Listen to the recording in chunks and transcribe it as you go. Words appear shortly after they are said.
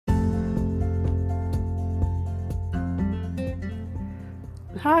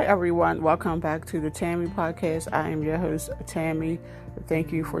Hi, everyone. Welcome back to the Tammy Podcast. I am your host, Tammy.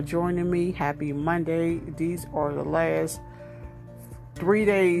 Thank you for joining me. Happy Monday. These are the last 3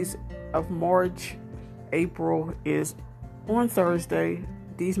 days of March. April is on Thursday.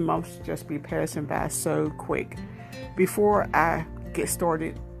 These months just be passing by so quick. Before I get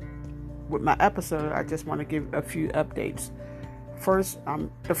started with my episode, I just want to give a few updates. First,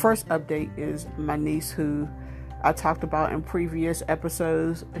 the first update is my niece, who I talked about in previous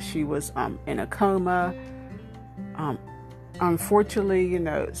episodes. She was in a coma. Unfortunately,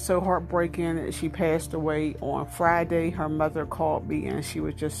 so heartbreaking. She passed away on Friday. Her mother called me and she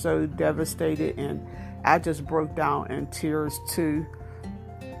was just so devastated, and I just broke down in tears too.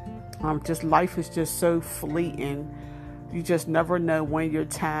 Just life is just so fleeting. You just never know when your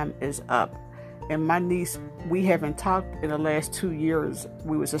time is up. And my niece, we haven't talked in the last 2 years.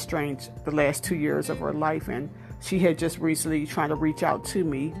 We was estranged the last 2 years of her life, and she had just recently trying to reach out to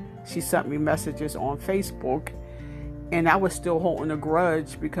me. She sent me messages on Facebook, and I was still holding a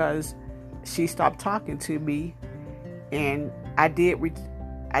grudge because she stopped talking to me. And I did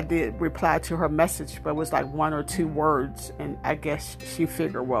reply to her message, but it was like 1 or 2 words. And I guess she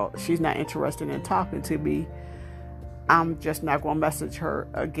figured, well, she's not interested in talking to me, I'm just not going to message her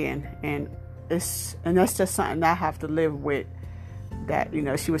again. And that's just something I have to live with. That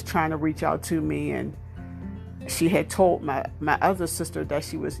she was trying to reach out to me, and she had told my other sister that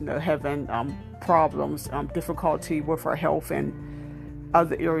she was having problems, difficulty with her health and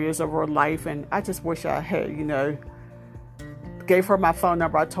other areas of her life. And I just wish I had gave her my phone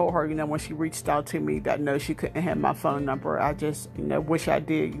number. I told her when she reached out to me that no, she couldn't have my phone number. I just wish I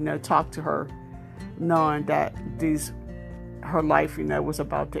did talk to her, knowing that her life was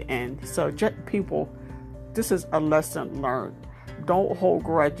about to end. So just people, this is a lesson learned. Don't hold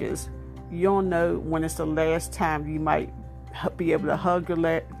grudges. You don't know when it's the last time you might be able to hug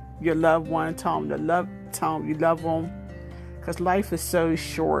your loved one, tell them you love them, because life is so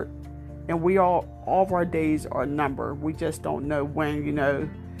short, and all of our days are numbered. We just don't know when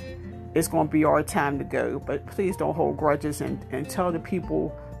it's going to be our time to go. But please don't hold grudges, and tell the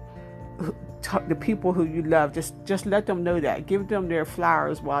people who you love, just let them know that. Give them their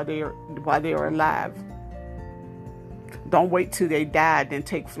flowers while they are alive. Don't wait till they die then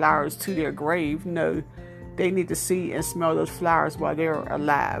take flowers to their grave. No, they need to see and smell those flowers while they're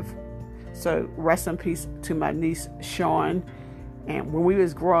alive. So rest in peace to my niece Sean. And when we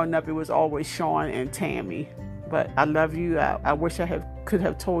was growing up, it was always Sean and Tammy. But I love you. I wish I could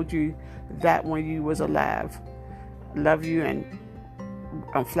have told you that when you was alive. Love you, and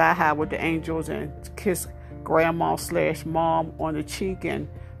fly high with the angels, and kiss grandma/mom on the cheek, and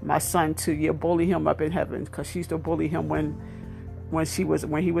my son too. You bully him up in heaven, because she used to bully him when he was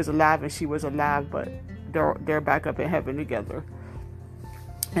alive and she was alive, but they're back up in heaven together.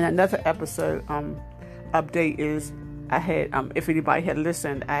 And another episode update is, I had if anybody had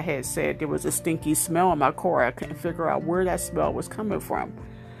listened, I had said there was a stinky smell in my car. I couldn't figure out where that smell was coming from.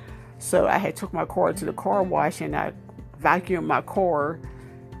 So I had took my car to the car wash, and I vacuumed my car,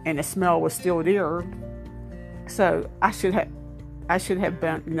 and the smell was still there. So I should have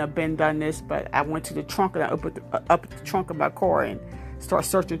been done this, but I went to the trunk and I opened up the trunk of my car and started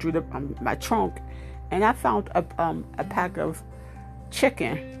searching through my trunk, and I found a pack of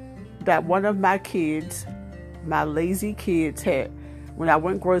chicken that one of my kids, my lazy kids, had. When I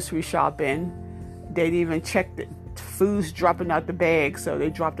went grocery shopping, they didn't even check the food's dropping out the bag, so they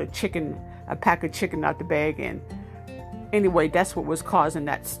dropped a pack of chicken out the bag. And anyway, that's what was causing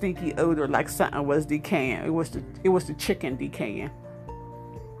that stinky odor, like something was decaying. It was the chicken decaying.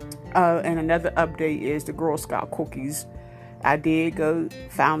 And another update is the Girl Scout cookies. I did go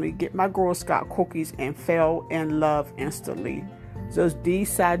finally get my Girl Scout cookies and fell in love instantly. Those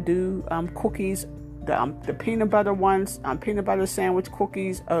Dee-Sadu cookies, the peanut butter ones, peanut butter sandwich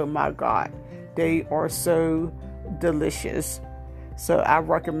cookies. Oh my God, they are so delicious. So I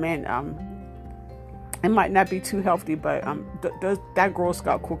recommend. It might not be too healthy, but that Girl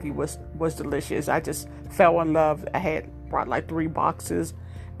Scout cookie was delicious. I just fell in love. I had brought like 3 boxes,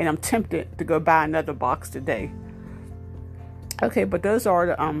 and I'm tempted to go buy another box today. Okay, but those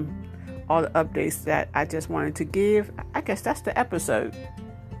are all the updates that I just wanted to give. I guess that's the episode.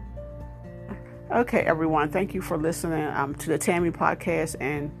 Okay, everyone, thank you for listening to the Tammy Podcast.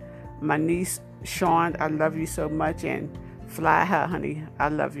 And my niece Sean, I love you so much, and fly high, honey. I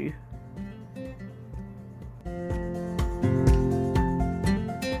love you.